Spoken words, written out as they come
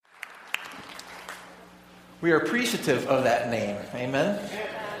We are appreciative of that name. Amen?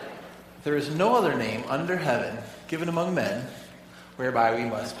 There is no other name under heaven given among men whereby we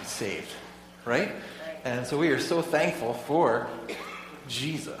must be saved. Right? And so we are so thankful for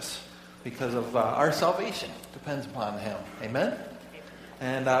Jesus because of our salvation. Depends upon him. Amen?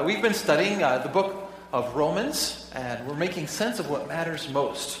 And we've been studying the book of Romans, and we're making sense of what matters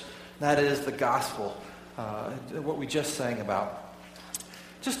most. That is the gospel, what we just sang about.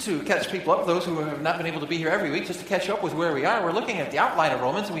 Just to catch people up, those who have not been able to be here every week, just to catch up with where we are, we're looking at the outline of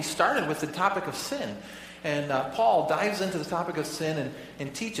Romans, and we started with the topic of sin. And Paul dives into the topic of sin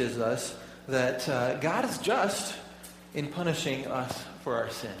and teaches us that God is just in punishing us for our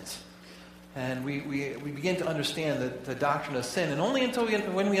sins. And we begin to understand the doctrine of sin. And only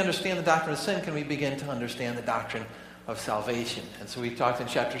when we understand the doctrine of sin can we begin to understand the doctrine of salvation. And so we talked in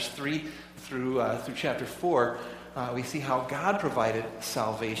chapters 3 through chapter 4. We see how God provided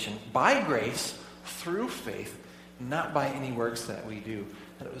salvation by grace through faith, not by any works that we do.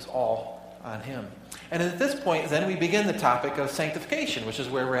 And it was all on him. And at this point, then, we begin the topic of sanctification, which is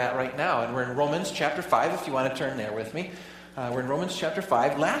where we're at right now. And we're in Romans chapter 5, if you want to turn there with me. We're in Romans chapter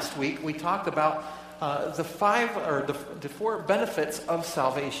 5. Last week, we talked about the four benefits of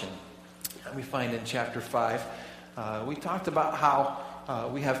salvation that we find in chapter 5. We talked about how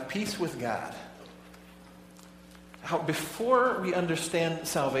we have peace with God. How before we understand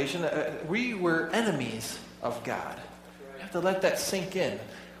salvation, we were enemies of God. You have to let that sink in.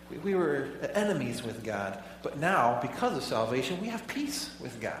 We were enemies with God. But now, because of salvation, we have peace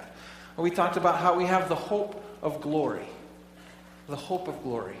with God. We talked about how we have the hope of glory. The hope of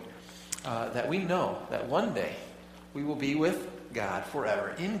glory. That we know that one day we will be with God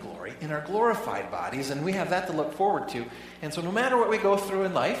forever in glory, in our glorified bodies, and we have that to look forward to. And so no matter what we go through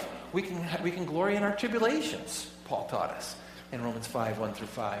in life, we can glory in our tribulations, Paul taught us in Romans 5, 1 through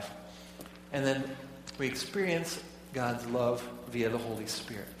 5. And then we experience God's love via the Holy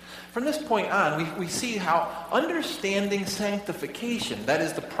Spirit. From this point on, we see how understanding sanctification, that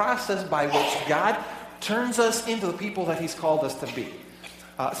is the process by which God turns us into the people that he's called us to be.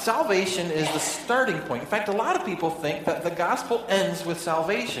 Salvation is the starting point. In fact, a lot of people think that the gospel ends with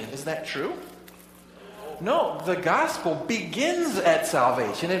salvation. Is that true? No, the gospel begins at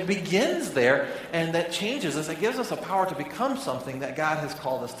salvation. It begins there, and that changes us. It gives us a power to become something that God has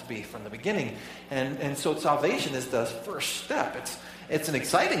called us to be from the beginning. And so salvation is the first step. It's an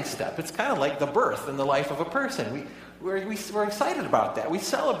exciting step. It's kind of like the birth in the life of a person. We're excited about that. We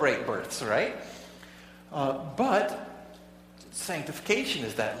celebrate births, right? But sanctification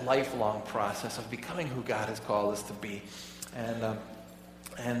is that lifelong process of becoming who God has called us to be.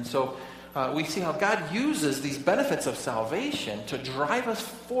 And so we see how God uses these benefits of salvation to drive us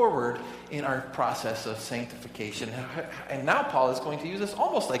forward in our process of sanctification. And now Paul is going to use this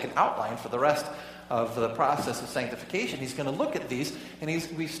almost like an outline for the rest of the process of sanctification. He's going to look at these, and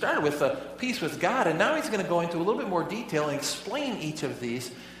we started with the peace with God, and now he's going to go into a little bit more detail and explain each of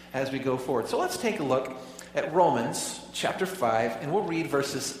these as we go forward. So let's take a look at Romans chapter 5, and we'll read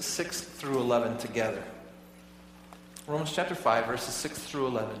verses 6 through 11 together. Romans chapter 5, verses 6 through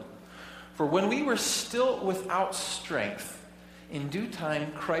 11. For when we were still without strength, in due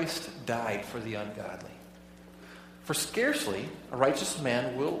time Christ died for the ungodly. For scarcely a righteous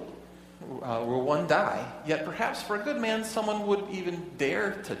man will one die, yet perhaps for a good man someone would even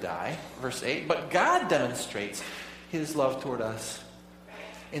dare to die. Verse 8, but God demonstrates his love toward us,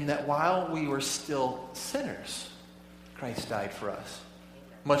 in that while we were still sinners, Christ died for us.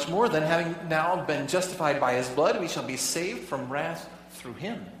 Much more than having now been justified by his blood, we shall be saved from wrath through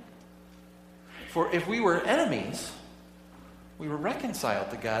him. For if we were enemies, we were reconciled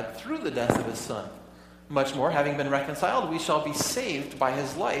to God through the death of his Son. Much more, having been reconciled, we shall be saved by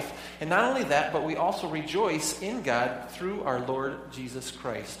his life. And not only that, but we also rejoice in God through our Lord Jesus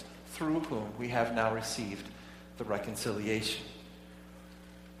Christ, through whom we have now received the reconciliation.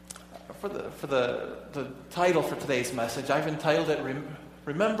 For the title for today's message, I've entitled it,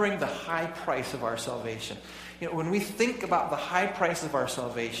 Remembering the High Price of Our Salvation. You know, when we think about the high price of our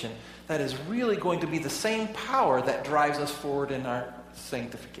salvation, that is really going to be the same power that drives us forward in our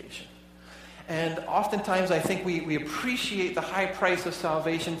sanctification. And oftentimes I think we appreciate the high price of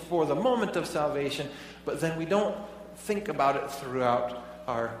salvation for the moment of salvation, but then we don't think about it throughout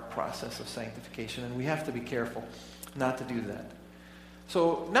our process of sanctification, and we have to be careful not to do that.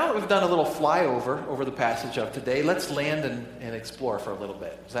 So now that we've done a little flyover over the passage of today, let's land and explore for a little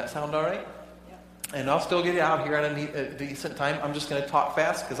bit. Does that sound all right? Yeah. And I'll still get it out here on a decent time. I'm just going to talk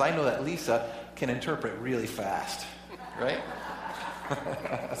fast because I know that Lisa can interpret really fast, right?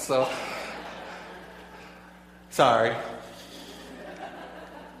 So, sorry.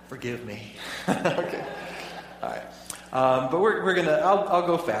 Forgive me. Okay. All right. But we're going to, I'll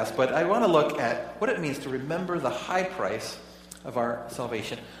go fast, but I want to look at what it means to remember the high price of our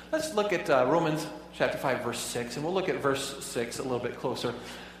salvation. Let's look at Romans chapter 5, verse 6, and we'll look at verse 6 a little bit closer. It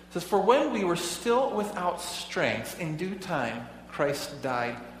says, "For when we were still without strength, in due time, Christ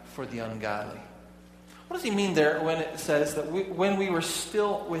died for the ungodly." What does he mean there when it says that when we were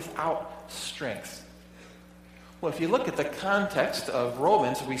still without strength? Well, if you look at the context of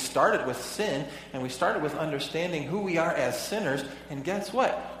Romans, we started with sin, and we started with understanding who we are as sinners, and guess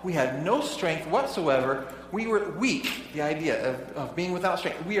what? We had no strength whatsoever. We were weak, the idea of being without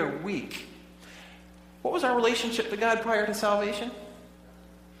strength. We are weak. What was our relationship to God prior to salvation?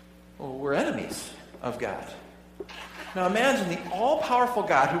 Well, we're enemies of God. Now imagine the all-powerful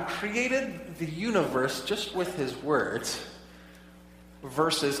God who created the universe just with his words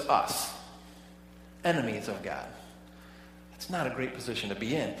versus us, enemies of God. It's not a great position to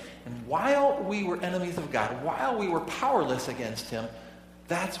be in. And while we were enemies of God, while we were powerless against him,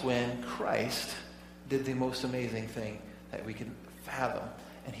 that's when Christ did the most amazing thing that we can fathom.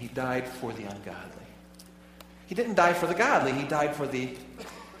 And he died for the ungodly. He didn't die for the godly, he died for the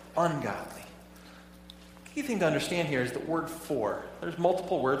ungodly. The key thing to understand here is the word "for." There's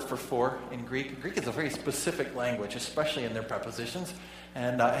multiple words for "for" in Greek. Greek is a very specific language, especially in their prepositions.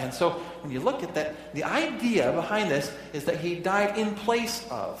 And so when you look at that, the idea behind this is that he died in place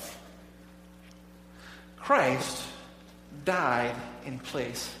of. Christ died in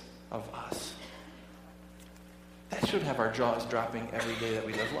place of us. That should have our jaws dropping every day that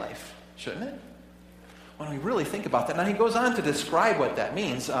we live life, shouldn't it? When we really think about that. Now he goes on to describe what that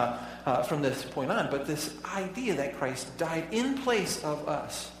means from this point on, but this idea that Christ died in place of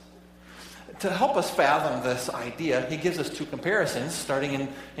us. To help us fathom this idea, he gives us two comparisons, starting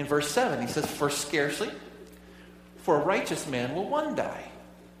in verse 7. He says, "For scarcely, for a righteous man will one die."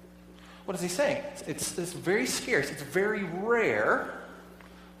 What is he saying? It's very scarce. It's very rare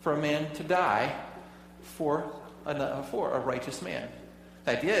for a man to die for a righteous man.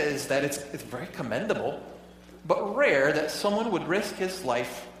 The idea is that it's very commendable, but rare that someone would risk his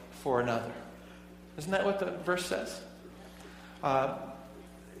life for another. Isn't that what the verse says?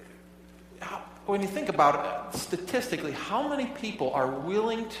 When you think about it, statistically, how many people are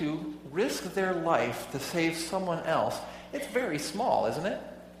willing to risk their life to save someone else? It's very small, isn't it?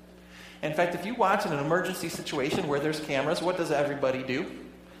 In fact, if you watch in an emergency situation where there's cameras, what does everybody do?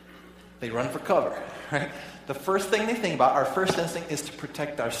 They run for cover, right? The first thing they think about, our first instinct, is to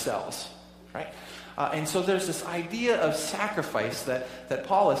protect ourselves, right? And so there's this idea of sacrifice that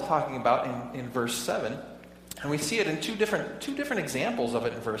Paul is talking about in verse 7, and we see it in two different examples of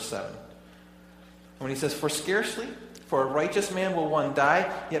it in verse 7. When he says, "For scarcely, for a righteous man will one die,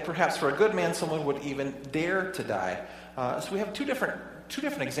 yet perhaps for a good man someone would even dare to die." So we have two different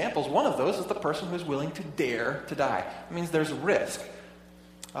examples. One of those is the person who is willing to dare to die. It means there's risk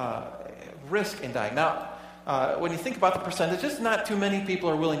in dying. Now, when you think about the percentages, not too many people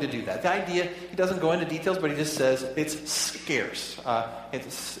are willing to do that. The idea, he doesn't go into details, but he just says it's scarce.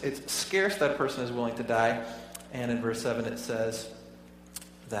 It's scarce that a person is willing to die. And in verse 7 it says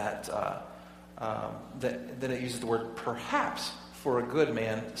that it uses the word "perhaps for a good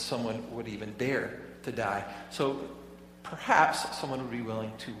man someone would even dare to die." So perhaps someone would be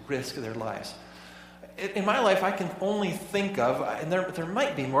willing to risk their lives. In my life, I can only think of, and there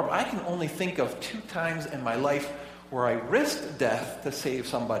might be more, but I can only think of 2 times in my life where I risked death to save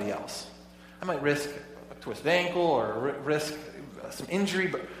somebody else. I might risk a twisted ankle or risk some injury,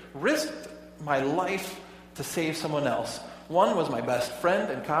 but risked my life to save someone else. One was my best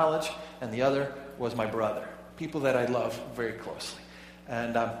friend in college, and the other was my brother, people that I love very closely.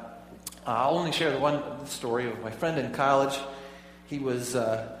 And I'll only share the one story of my friend in college. He was...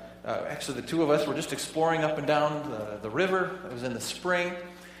 actually, the two of us were just exploring up and down the river. It was in the spring.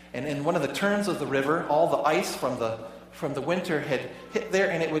 And in one of the turns of the river, all the ice from the winter had hit there,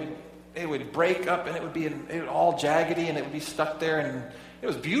 and it would break up, and it would be all jaggedy, and it would be stuck there, and it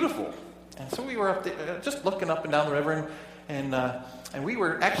was beautiful. And so we were up there, just looking up and down the river, and we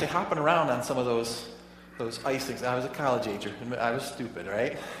were actually hopping around on some of those ice things. I was a college ager, and I was stupid,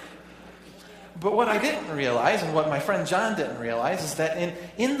 right? But what I didn't realize, and what my friend John didn't realize, is that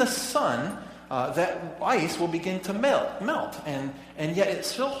in the sun, that ice will begin to melt, and yet it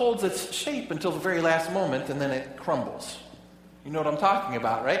still holds its shape until the very last moment, and then it crumbles. You know what I'm talking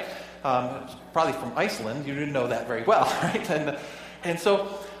about, right? Probably from Iceland, you didn't know that very well, right? And so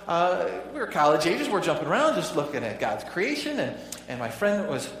we were college ages, we're jumping around, just looking at God's creation, and my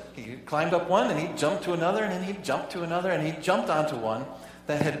friend he climbed up one, and he jumped to another, and then he jumped to another, and he jumped onto one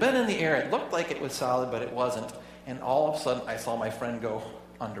that had been in the air. It looked like it was solid, but it wasn't. And all of a sudden, I saw my friend go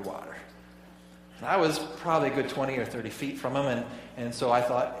underwater. And I was probably a good 20 or 30 feet from him, and so I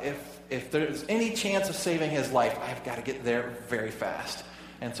thought, if there's any chance of saving his life, I've got to get there very fast.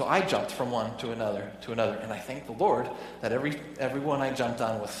 And so I jumped from one to another, and I thank the Lord that every one I jumped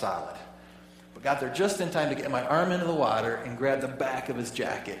on was solid. But got there just in time to get my arm into the water and grab the back of his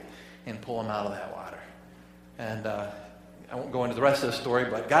jacket and pull him out of that water. And I won't go into the rest of the story,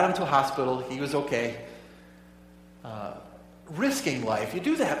 but got him to a hospital. He was okay. Risking life, you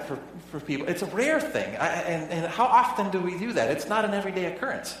do that for people. It's a rare thing. And how often do we do that? It's not an everyday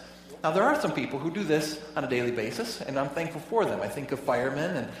occurrence. Now, there are some people who do this on a daily basis, and I'm thankful for them. I think of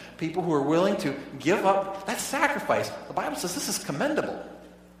firemen and people who are willing to give up. That's sacrifice. The Bible says this is commendable.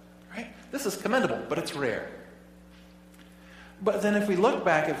 Right? This is commendable, but it's rare. But then if we look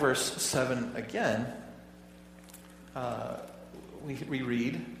back at verse 7 again, we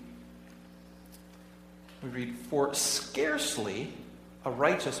read, for scarcely a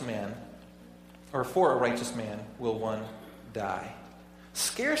righteous man, or for a righteous man will one die.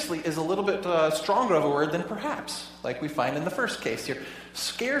 Scarcely is a little bit stronger of a word than perhaps, like we find in the first case here.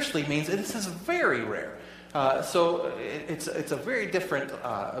 Scarcely means this is very rare. So it's a very different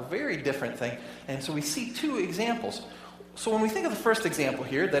thing. And so we see two examples. So when we think of the first example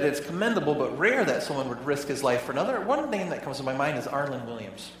here, that it's commendable but rare that someone would risk his life for another, one name that comes to my mind is Arlen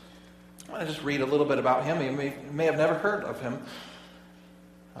Williams. I want to just read a little bit about him. You may have never heard of him.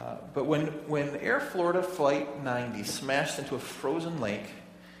 But when Air Florida Flight 90 smashed into a frozen lake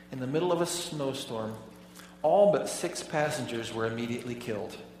in the middle of a snowstorm, all but 6 passengers were immediately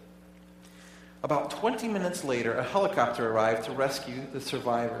killed. About 20 minutes later, a helicopter arrived to rescue the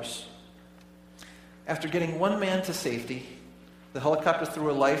survivors. After getting one man to safety, the helicopter threw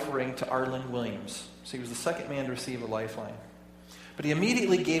a life ring to Arlen Williams. So he was the second man to receive a lifeline. But he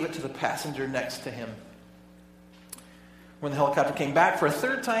immediately gave it to the passenger next to him. When the helicopter came back for a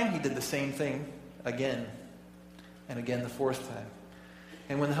third time, he did the same thing again, and again the fourth time.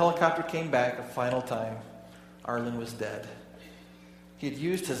 And when the helicopter came back a final time, Arlen was dead. He had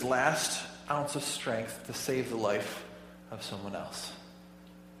used his last ounce of strength to save the life of someone else.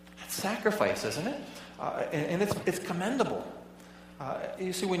 That's sacrifice, isn't it? And it's commendable.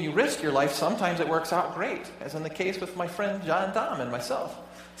 You see, when you risk your life, sometimes it works out great, as in the case with my friend John Dom and myself.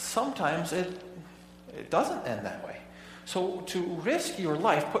 Sometimes it doesn't end that way. So to risk your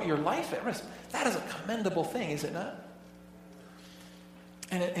life, put your life at risk, that is a commendable thing, is it not?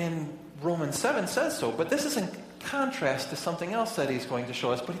 And Romans 7 says so, but this is in contrast to something else that he's going to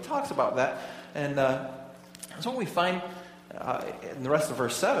show us, but he talks about that. And so what we find in the rest of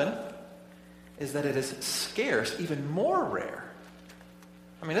verse 7 is that it is scarce, even more rare.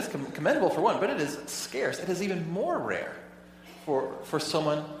 I mean, it's commendable for one, but it is scarce. It is even more rare for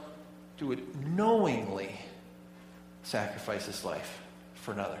someone to knowingly sacrifice his life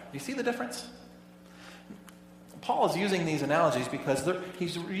for another. Do you see the difference? Paul is using these analogies because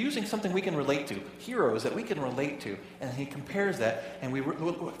he's using something we can relate to, heroes that we can relate to, and he compares that, and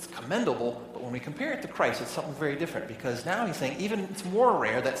it's commendable, but when we compare it to Christ, it's something very different, because now he's saying even it's more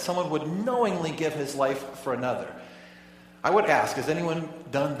rare that someone would knowingly give his life for another. I would ask, has anyone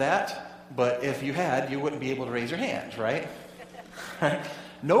done that? But if you had, you wouldn't be able to raise your hand, right?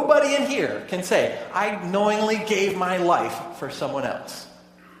 Nobody in here can say, I knowingly gave my life for someone else,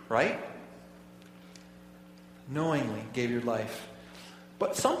 right? Knowingly gave your life.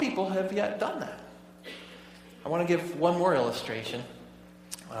 But some people have yet done that. I want to give one more illustration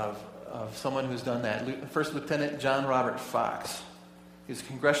of someone who's done that. First Lieutenant John Robert Fox. He's a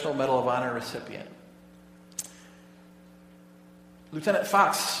Congressional Medal of Honor recipient. Lieutenant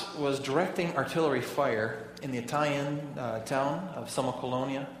Fox was directing artillery fire in the Italian town of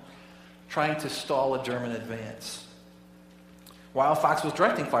Somocolonia, trying to stall a German advance. While Fox was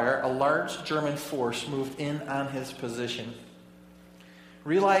directing fire, a large German force moved in on his position.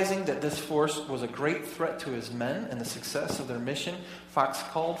 Realizing that this force was a great threat to his men and the success of their mission, Fox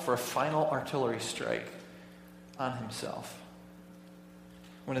called for a final artillery strike on himself.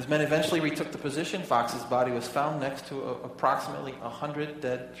 When his men eventually retook the position, Fox's body was found next to approximately 100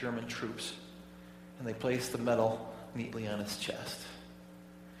 dead German troops, and they placed the medal neatly on his chest.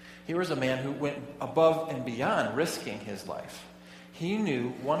 Here was a man who went above and beyond risking his life. He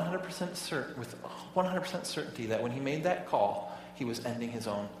knew with 100% certainty that when he made that call, he was ending his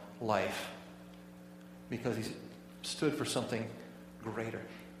own life because he stood for something greater.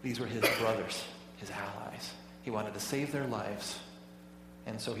 These were his brothers, his allies. He wanted to save their lives.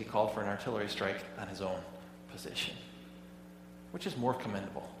 And so he called for an artillery strike on his own position. Which is more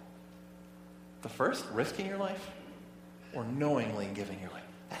commendable? The first, risking your life, or knowingly giving your life?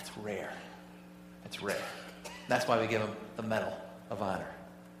 That's rare. It's rare. That's why we give him the Medal of Honor.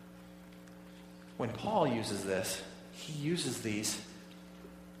 when Paul uses this, he uses these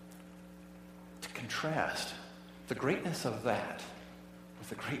to contrast the greatness of that with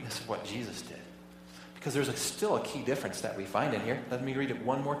the greatness of what Jesus did. Because there's still a key difference that we find in here. Let me read it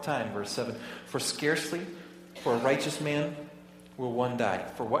one more time, verse 7. For scarcely for a righteous man will one die.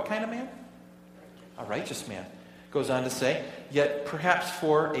 For what kind of man? A righteous man. Goes on to say, yet perhaps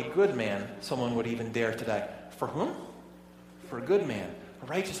for a good man, someone would even dare to die. For whom? For a good man, a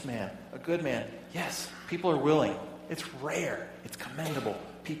righteous man, a good man. Yes, people are willing. It's rare. It's commendable.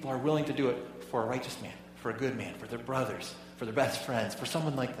 People are willing to do it for a righteous man, for a good man, for their brothers, for their best friends, for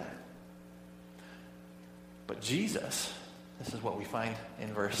someone like that. But Jesus, this is what we find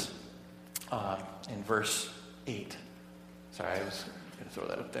in verse 8. Sorry, I was going to throw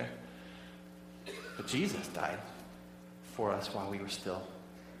that up there. But Jesus died for us while we were still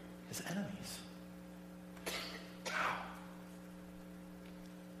his enemies. Wow.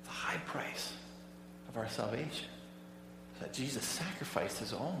 The high price of our salvation is that Jesus sacrificed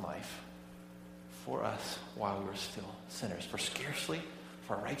his own life for us while we were still sinners. For scarcely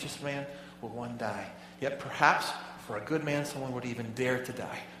for a righteous man will one die. Yet perhaps for a good man someone would even dare to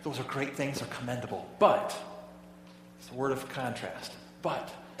die. Those are great things, they're commendable. But, it's a word of contrast,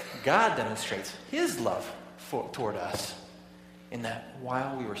 but God demonstrates his love toward us in that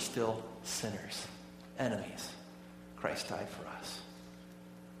while we were still sinners, enemies, Christ died for us.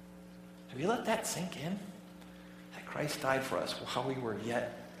 Have you let that sink in? That Christ died for us while we were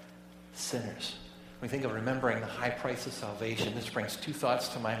yet sinners. When we think of remembering the high price of salvation, this brings two thoughts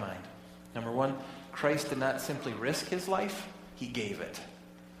to my mind. Number one, Christ did not simply risk his life, he gave it.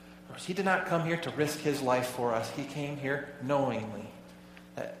 He did not come here to risk his life for us. He came here knowingly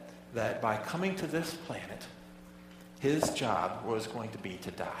that by coming to this planet, his job was going to be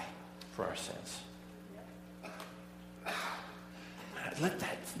to die for our sins.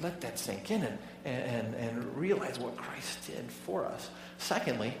 Let that sink in and realize what Christ did for us.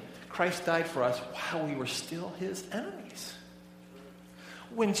 Secondly, Christ died for us while we were still his enemies.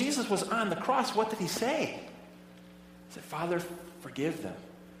 When Jesus was on the cross, what did he say? He said, Father, forgive them.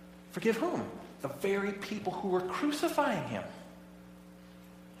 Forgive whom? The very people who were crucifying him.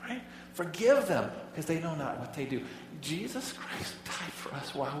 Right? Forgive them, because they know not what they do. Jesus Christ died for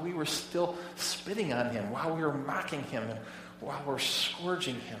us while we were still spitting on him, while we were mocking him, and while we were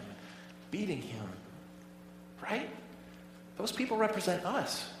scourging him, beating him. Right? Those people represent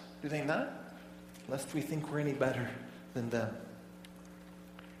us, do they not? Lest we think we're any better than them.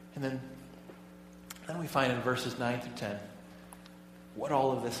 And then we find in verses 9 through 10 what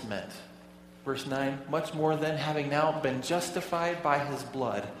all of this meant. Verse 9, much more than having now been justified by his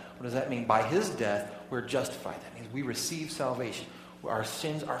blood. What does that mean? By his death, we're justified. That means we receive salvation. Our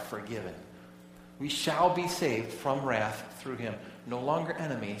sins are forgiven. We shall be saved from wrath through him. No longer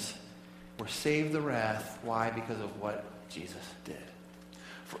enemies. We're saved the wrath. Why? Because of what Jesus did.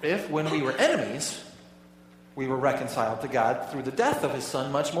 For if, when we were enemies, we were reconciled to God through the death of his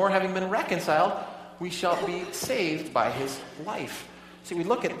Son, much more, having been reconciled, we shall be saved by his life. See, we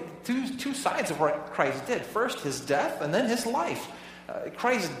look at two sides of what Christ did. First, his death, and then his life.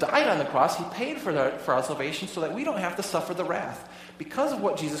 Christ died on the cross. He paid for our salvation so that we don't have to suffer the wrath. Because of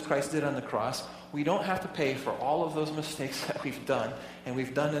what Jesus Christ did on the cross, we don't have to pay for all of those mistakes that we've done. And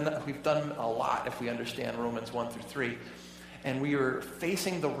we've done a lot if we understand Romans 1 through 3. And we are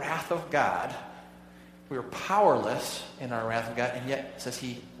facing the wrath of God. We are powerless in our wrath of God, and yet it says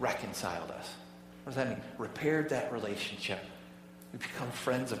he reconciled us. What does that mean? Repaired that relationship. We become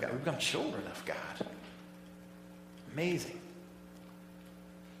friends of God. We become children of God. Amazing.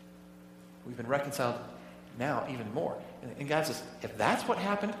 We've been reconciled now even more. And God says, if that's what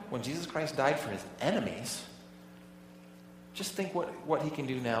happened when Jesus Christ died for his enemies, just think what he can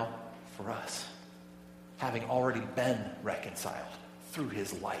do now for us, having already been reconciled through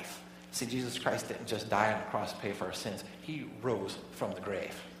his life. See, Jesus Christ didn't just die on the cross to pay for our sins. He rose from the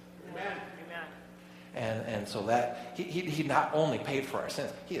grave. Amen. And so that he not only paid for our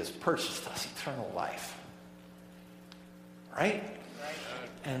sins, he has purchased us eternal life. Right?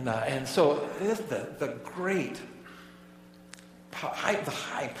 And so it is the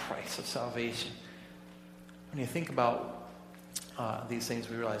high price of salvation. When you think about these things,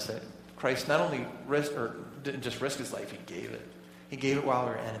 we realize that Christ not only didn't just risk his life, he gave it. He gave it while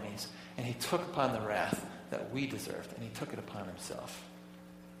we were enemies. And he took upon the wrath that we deserved, and he took it upon himself.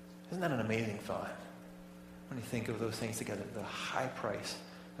 Isn't that an amazing thought? When you think of those things together, the high price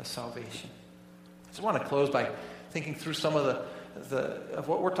of salvation. I just want to close by thinking through some of of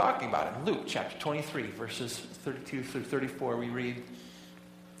what we're talking about. In Luke chapter 23, verses 32 through 34, we read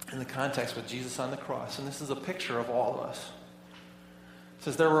in the context with Jesus on the cross. And this is a picture of all of us. It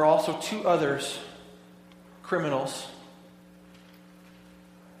says, there were also two others criminals.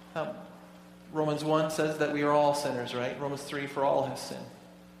 Romans 1 says that we are all sinners, right? Romans 3, for all have sinned.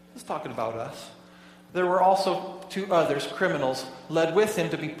 It's talking about us. There were also 2 others, criminals, led with him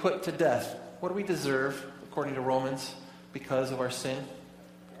to be put to death. What do we deserve, according to Romans, because of our sin?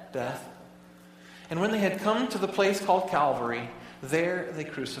 Death. And when they had come to the place called Calvary, there they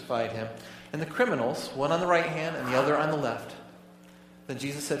crucified him. And the criminals, one on the right hand and the other on the left. Then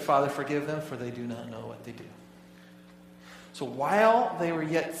Jesus said, Father, forgive them, for they do not know what they do. So while they were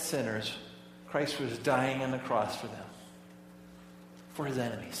yet sinners, Christ was dying on the cross for them, for his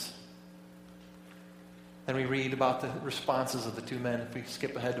enemies. Then we read about the responses of the 2 men. If we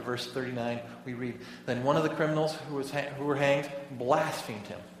skip ahead to verse 39, we read, Then one of the criminals who were hanged blasphemed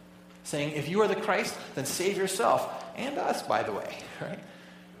him, saying, If you are the Christ, then save yourself, and us, by the way. Right?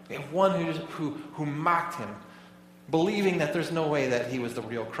 We have one who mocked him, believing that there's no way that he was the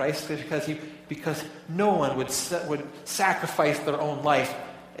real Christ, because no one would sacrifice their own life.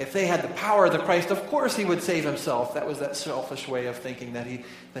 If they had the power of the Christ, of course he would save himself. That was that selfish way of thinking that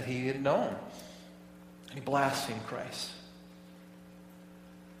he had known. And he blasphemed Christ.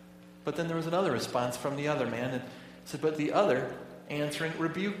 But then there was another response from the other man. And said, But the other, answering,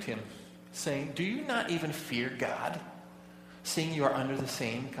 rebuked him, saying, Do you not even fear God, seeing you are under the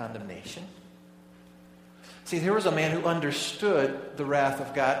same condemnation? See, here was a man who understood the wrath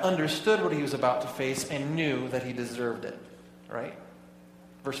of God, understood what he was about to face, and knew that he deserved it. Right?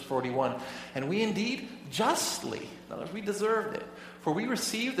 Verse 41, And we indeed justly, in other words, we deserved it, for we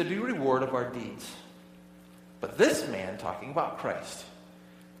received the due reward of our deeds. But this man, talking about Christ,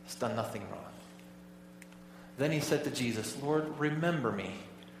 has done nothing wrong. Then he said to Jesus, Lord, remember me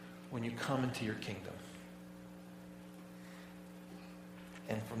when you come into your kingdom.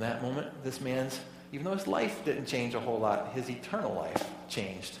 And from that moment, this man's, even though his life didn't change a whole lot, his eternal life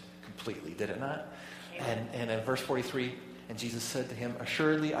changed completely, did it not? And in verse 43, and Jesus said to him,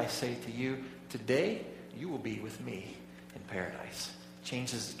 Assuredly I say to you, today you will be with me in paradise.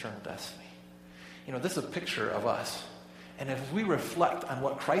 Changes his eternal destiny. You know, this is a picture of us. And as we reflect on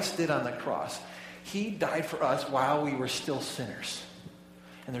what Christ did on the cross, he died for us while we were still sinners.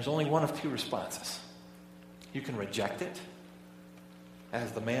 And there's only one of 2 responses. You can reject it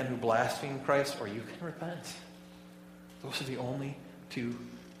as the man who blasphemed Christ, or you can repent. Those are the only 2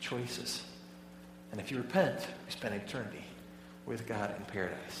 choices. And if you repent, you spend eternity with God in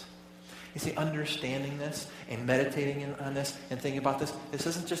paradise. You see, understanding this and meditating on this and thinking about this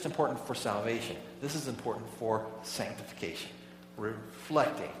isn't just important for salvation. This is important for sanctification.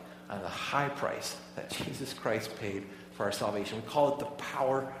 Reflecting on the high price that Jesus Christ paid for our salvation. We call it the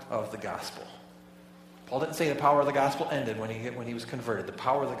power of the gospel. Paul didn't say the power of the gospel ended when he was converted. The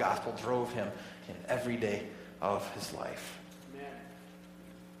power of the gospel drove him in every day of his life.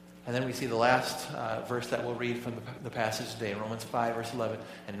 And then we see the last verse that we'll read from the passage today, Romans 5, verse 11.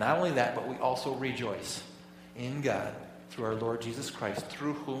 And not only that, but we also rejoice in God through our Lord Jesus Christ,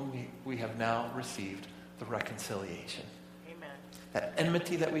 through whom we have now received the reconciliation. Amen. That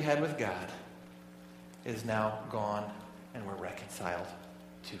enmity that we had with God is now gone, and we're reconciled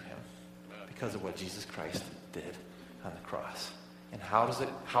to him because of what Jesus Christ did on the cross. And how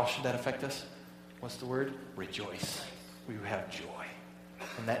should that affect us? What's the word? Rejoice. We have joy.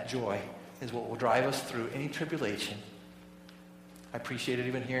 And that joy is what will drive us through any tribulation. I appreciated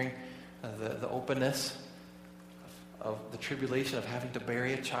even hearing the openness of the tribulation of having to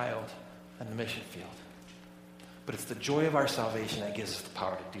bury a child on the mission field. But it's the joy of our salvation that gives us the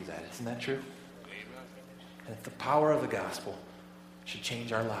power to do that. Isn't that true? And the power of the gospel should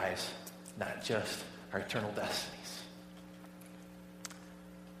change our lives, not just our eternal destinies.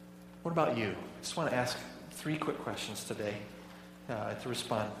 What about you? I just want to ask 3 quick questions today to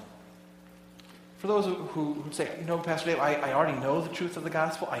respond. For those who say, Pastor Dave, I already know the truth of the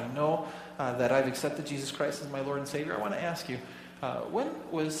gospel. I know that I've accepted Jesus Christ as my Lord and Savior. I want to ask you, when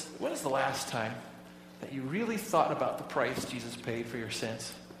is the last time that you really thought about the price Jesus paid for your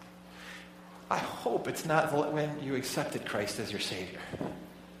sins? I hope it's not when you accepted Christ as your Savior.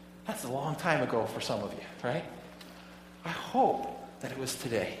 That's a long time ago for some of you, right? I hope that it was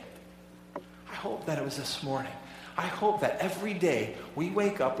today. I hope that it was this morning. I hope that every day we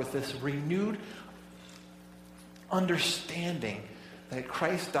wake up with this renewed understanding that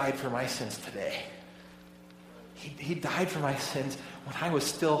Christ died for my sins today. He died for my sins when I was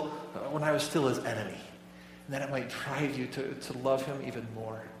still his enemy. And that it might drive you to love him even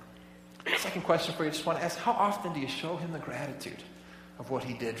more. Second question for you, I just want to ask, how often do you show him the gratitude of what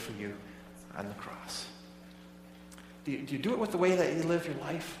he did for you on the cross? Do you do it with the way that you live your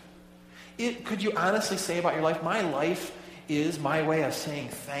life? Could you honestly say about your life, my life is my way of saying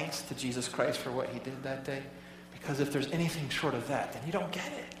thanks to Jesus Christ for what he did that day? Because if there's anything short of that, then you don't get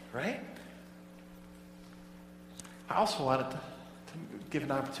it, right? I also wanted to give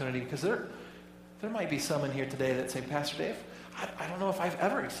an opportunity, because there might be some in here today that say, Pastor Dave, I don't know if I've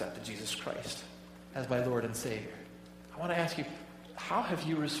ever accepted Jesus Christ as my Lord and Savior. I want to ask you, how have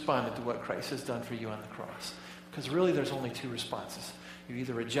you responded to what Christ has done for you on the cross? Because really there's only two responses. You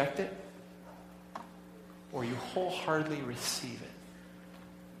either reject it or you wholeheartedly receive it.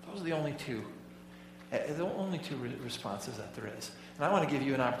 Those are the only two responses that there is. And I want to give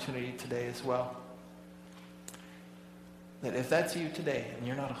you an opportunity today as well, that if that's you today and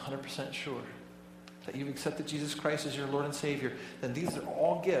you're not 100% sure that you've accepted Jesus Christ as your Lord and Savior, then these are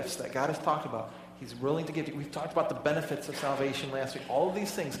all gifts that God has talked about. He's willing to give you. We've talked about the benefits of salvation last week. All of these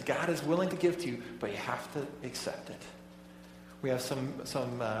things God is willing to give to you, but you have to accept it. We have some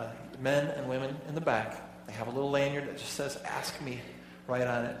men and women in the back. They have a little lanyard that just says, "Ask me," right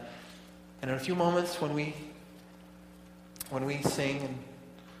on it. And in a few moments when we sing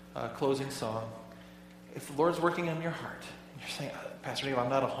a closing song, if the Lord's working on your heart, and you're saying, Pastor Dave, I'm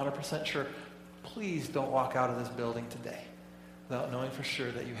not 100% sure, please don't walk out of this building today without knowing for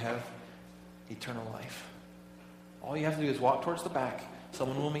sure that you have eternal life. All you have to do is walk towards the back.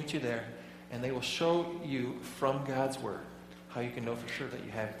 Someone will meet you there, and they will show you from God's Word how you can know for sure that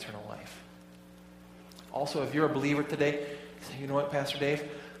you have eternal life. Also, if you're a believer today, you say, you know what, Pastor Dave,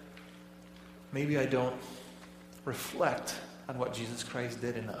 maybe I don't reflect on what Jesus Christ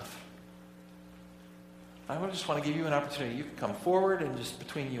did enough. I just want to give you an opportunity. You can come forward and just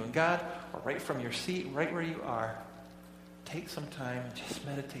between you and God, or right from your seat, right where you are, take some time and just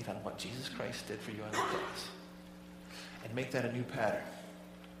meditate on what Jesus Christ did for you on the cross. And make that a new pattern,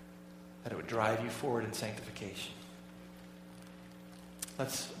 that it would drive you forward in sanctification.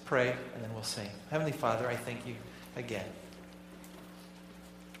 Let's pray and then we'll sing. Heavenly Father, I thank you again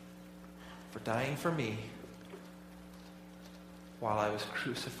for dying for me while I was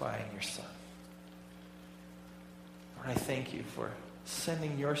crucifying your Son. Lord, I thank you for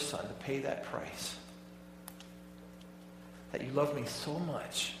sending your Son to pay that price. That you love me so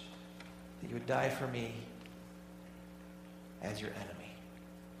much that you would die for me as your enemy.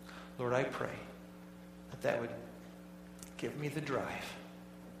 Lord, I pray that would give me the drive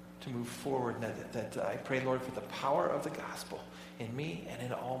to move forward. And that I pray, Lord, for the power of the gospel in me and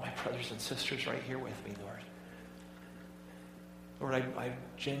in all my brothers and sisters right here with me, Lord. Lord, I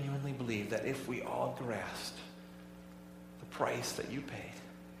genuinely believe that if we all grasped the price that you paid,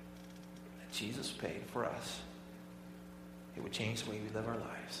 that Jesus paid for us, it would change the way we live our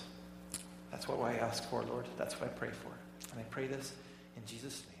lives. That's what I ask for, Lord. That's what I pray for. And I pray this in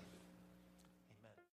Jesus' name.